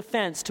invincible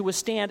defense to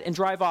withstand and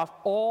drive off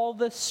all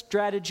the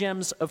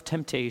stratagems of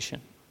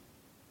temptation."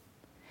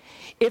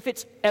 If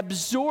it's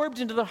absorbed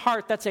into the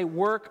heart, that's a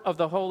work of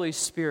the Holy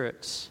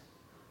Spirit.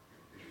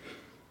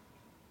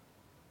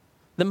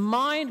 The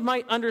mind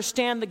might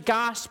understand the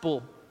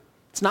gospel.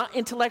 It's not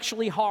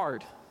intellectually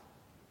hard.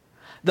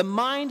 The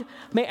mind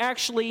may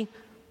actually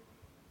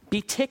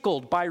be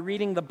tickled by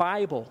reading the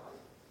Bible.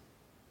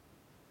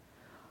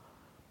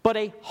 But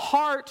a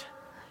heart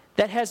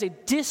that has a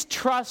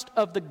distrust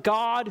of the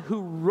God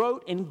who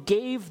wrote and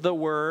gave the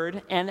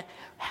word, and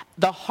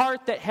the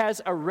heart that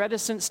has a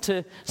reticence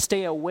to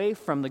stay away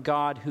from the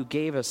God who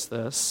gave us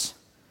this,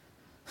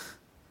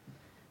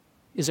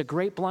 is a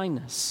great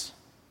blindness.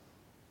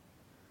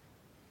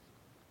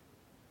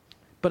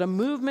 But a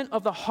movement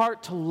of the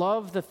heart to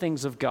love the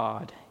things of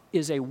God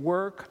is a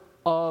work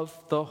of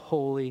the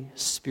Holy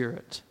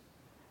Spirit.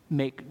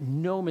 Make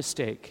no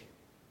mistake.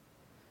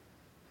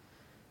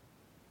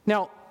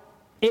 Now,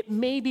 it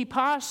may be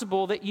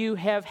possible that you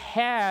have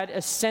had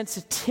a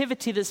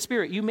sensitivity to the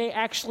Spirit. You may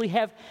actually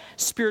have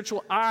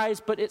spiritual eyes,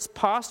 but it's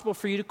possible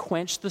for you to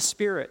quench the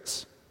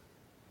Spirit.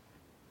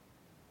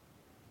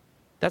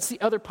 That's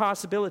the other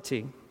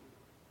possibility,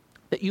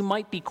 that you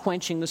might be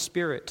quenching the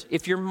Spirit.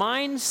 If your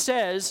mind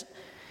says,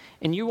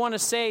 and you want to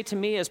say to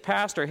me as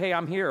pastor, "Hey,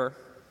 I'm here.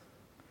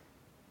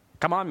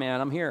 Come on, man,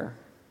 I'm here."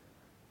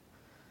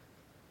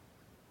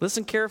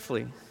 Listen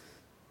carefully.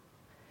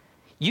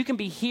 You can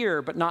be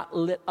here but not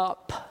lit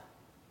up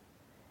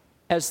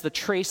as the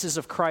traces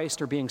of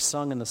Christ are being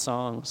sung in the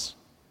songs.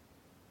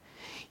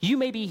 You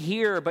may be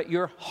here, but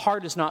your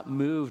heart is not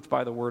moved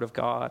by the Word of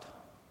God.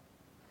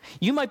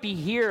 You might be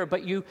here,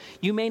 but you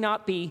may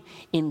not be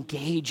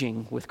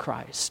engaging with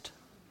Christ.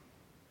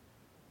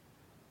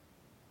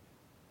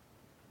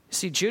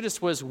 See,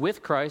 Judas was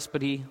with Christ,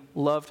 but he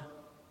loved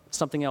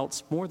something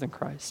else more than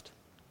Christ.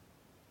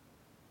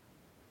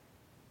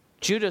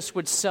 Judas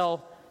would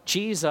sell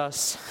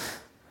Jesus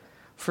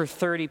for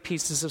 30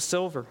 pieces of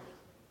silver.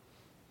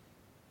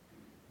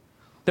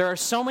 There are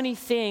so many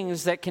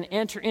things that can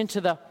enter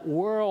into the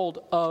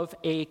world of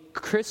a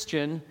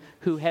Christian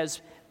who has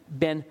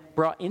been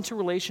brought into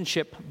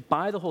relationship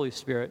by the Holy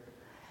Spirit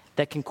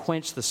that can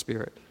quench the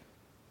Spirit.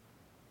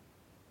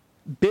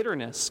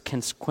 Bitterness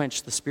can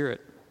quench the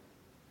Spirit.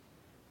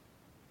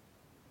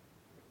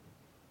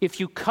 If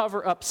you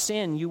cover up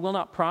sin, you will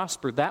not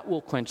prosper. That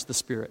will quench the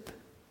Spirit.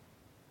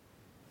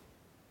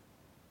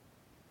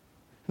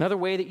 Another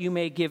way that you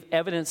may give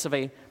evidence of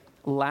a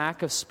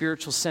lack of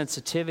spiritual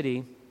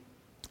sensitivity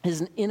is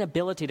an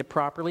inability to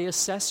properly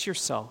assess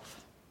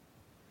yourself.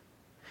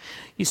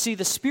 You see,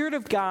 the Spirit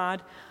of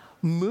God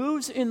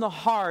moves in the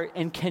heart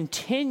and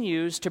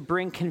continues to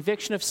bring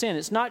conviction of sin.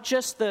 It's not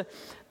just the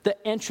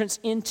entrance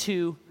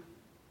into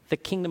the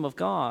kingdom of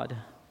God.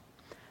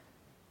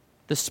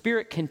 the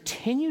Spirit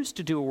continues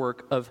to do a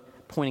work of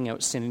pointing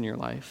out sin in your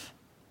life.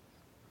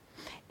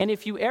 And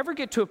if you ever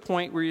get to a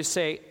point where you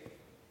say,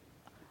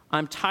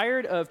 I'm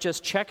tired of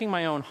just checking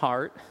my own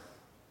heart,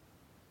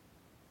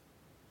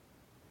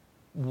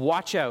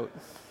 watch out.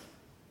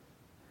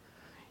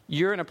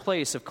 You're in a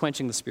place of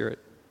quenching the Spirit.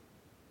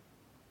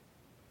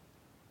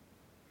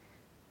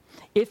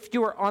 If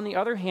you are, on the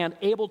other hand,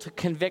 able to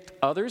convict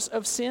others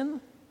of sin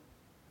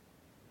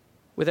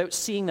without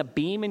seeing the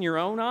beam in your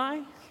own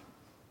eye,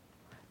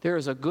 there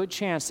is a good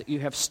chance that you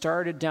have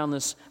started down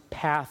this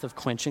path of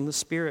quenching the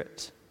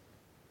Spirit.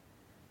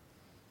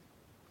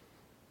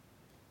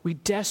 We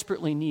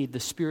desperately need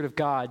the Spirit of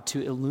God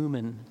to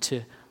illumine,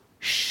 to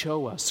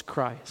show us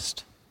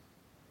Christ.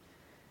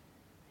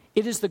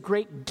 It is the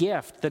great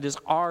gift that is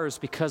ours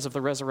because of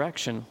the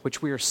resurrection,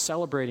 which we are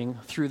celebrating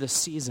through this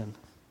season.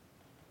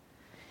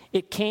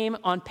 It came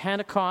on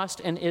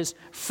Pentecost and is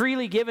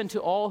freely given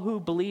to all who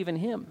believe in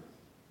Him.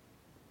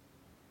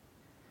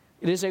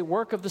 It is a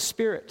work of the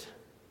Spirit.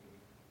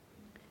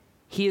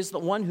 He is the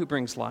one who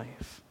brings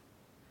life.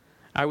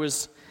 I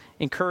was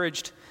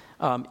encouraged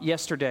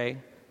yesterday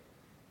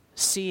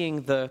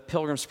seeing the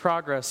Pilgrim's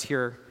Progress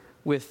here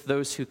with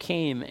those who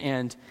came,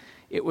 and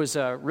it was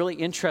really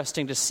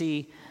interesting to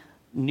see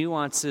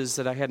nuances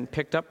that I hadn't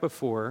picked up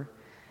before,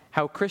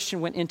 how Christian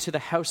went into the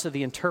house of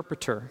the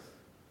interpreter,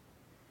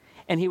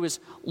 and he was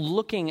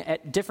looking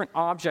at different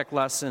object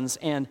lessons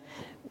and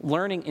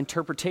learning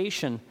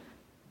interpretation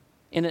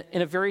in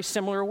a very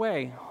similar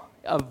way.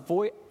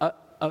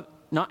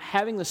 Not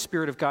having the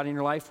Spirit of God in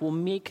your life will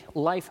make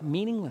life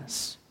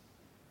meaningless.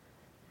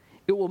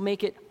 It will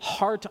make it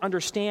hard to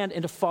understand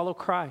and to follow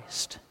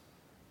Christ.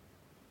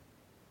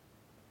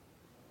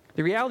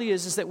 The reality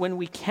is that when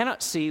we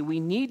cannot see, we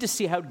need to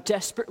see how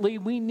desperately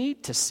we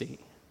need to see.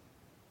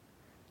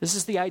 This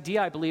is the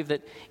idea, I believe,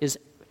 that is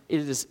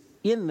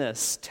in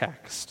this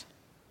text.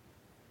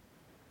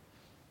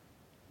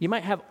 You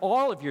might have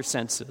all of your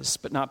senses,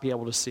 but not be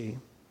able to see.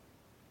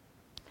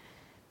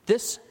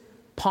 This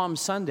Palm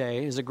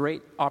Sunday is a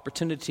great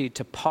opportunity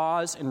to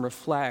pause and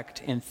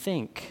reflect and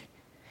think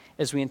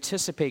as we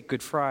anticipate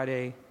Good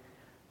Friday,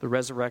 the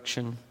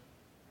resurrection.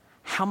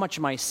 How much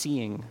am I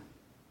seeing?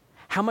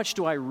 How much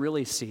do I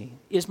really see?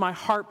 Is my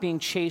heart being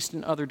chased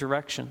in other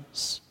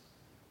directions?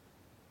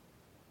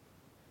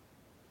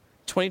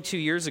 22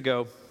 years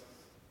ago,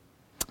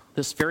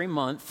 this very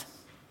month,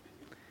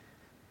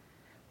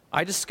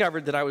 I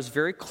discovered that I was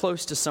very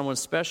close to someone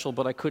special,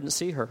 but I couldn't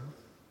see her.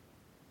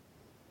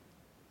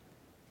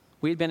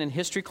 We had been in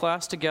history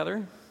class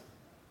together,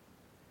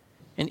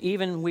 and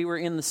even we were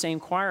in the same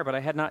choir, but I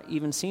had not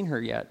even seen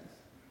her yet.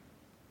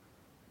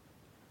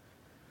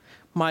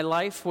 My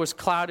life was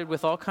clouded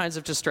with all kinds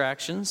of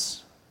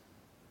distractions,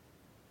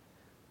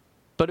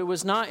 but it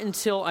was not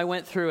until I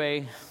went through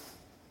a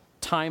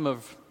time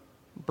of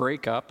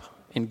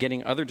breakup and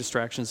getting other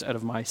distractions out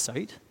of my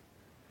sight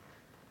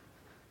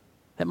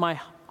that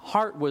my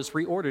heart was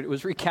reordered. It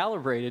was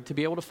recalibrated to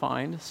be able to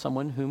find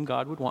someone whom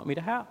God would want me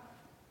to have.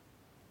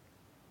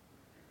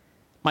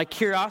 My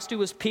curiosity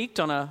was piqued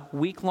on a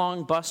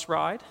week-long bus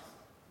ride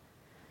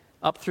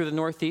up through the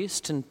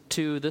Northeast and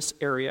to this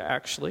area,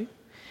 actually.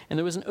 And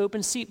there was an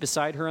open seat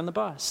beside her on the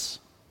bus.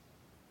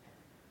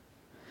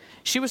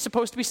 She was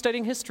supposed to be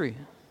studying history.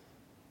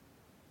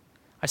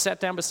 I sat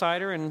down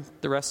beside her, and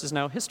the rest is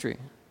now history.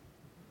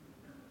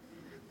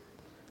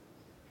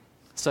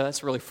 So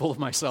that's really full of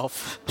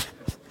myself.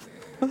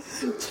 I'm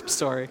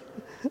sorry.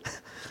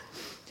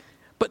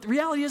 But the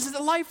reality is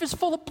that life is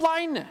full of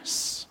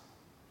blindness.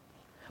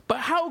 But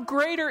how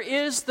greater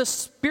is the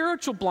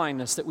spiritual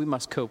blindness that we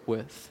must cope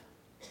with?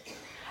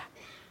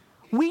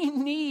 We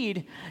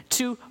need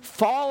to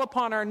fall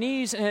upon our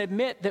knees and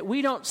admit that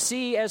we don't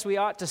see as we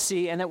ought to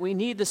see, and that we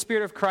need the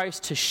Spirit of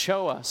Christ to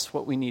show us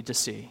what we need to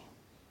see.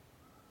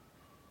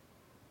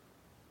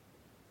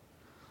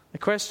 The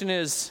question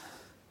is,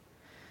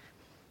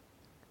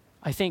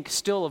 I think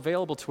still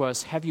available to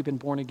us, have you been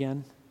born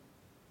again?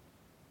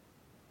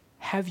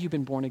 Have you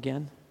been born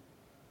again?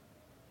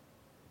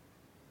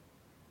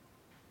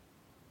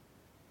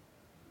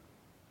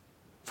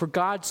 For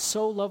God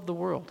so loved the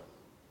world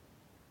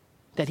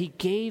that he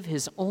gave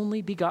his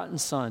only begotten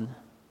Son,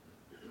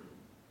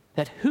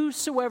 that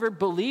whosoever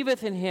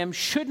believeth in him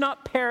should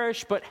not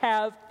perish but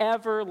have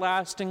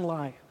everlasting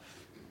life.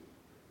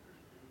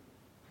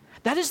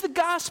 That is the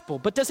gospel,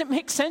 but does it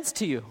make sense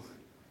to you?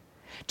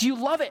 Do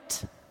you love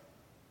it?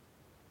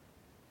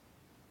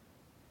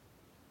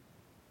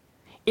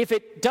 If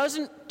it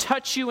doesn't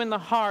touch you in the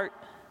heart,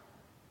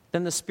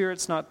 then the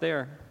Spirit's not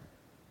there.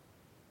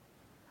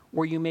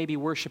 Or you may be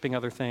worshiping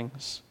other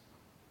things.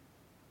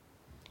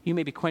 You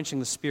may be quenching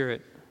the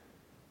Spirit.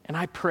 And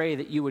I pray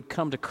that you would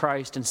come to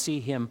Christ and see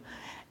him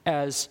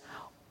as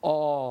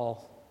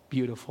all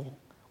beautiful,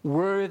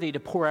 worthy to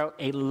pour out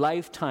a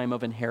lifetime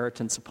of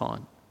inheritance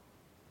upon,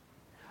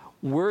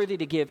 worthy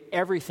to give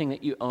everything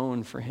that you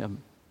own for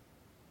him.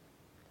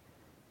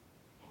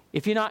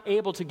 If you're not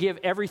able to give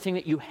everything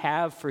that you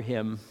have for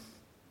him,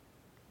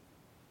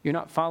 you're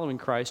not following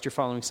Christ, you're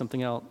following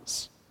something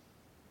else.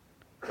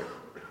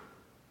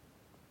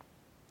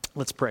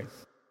 Let's pray.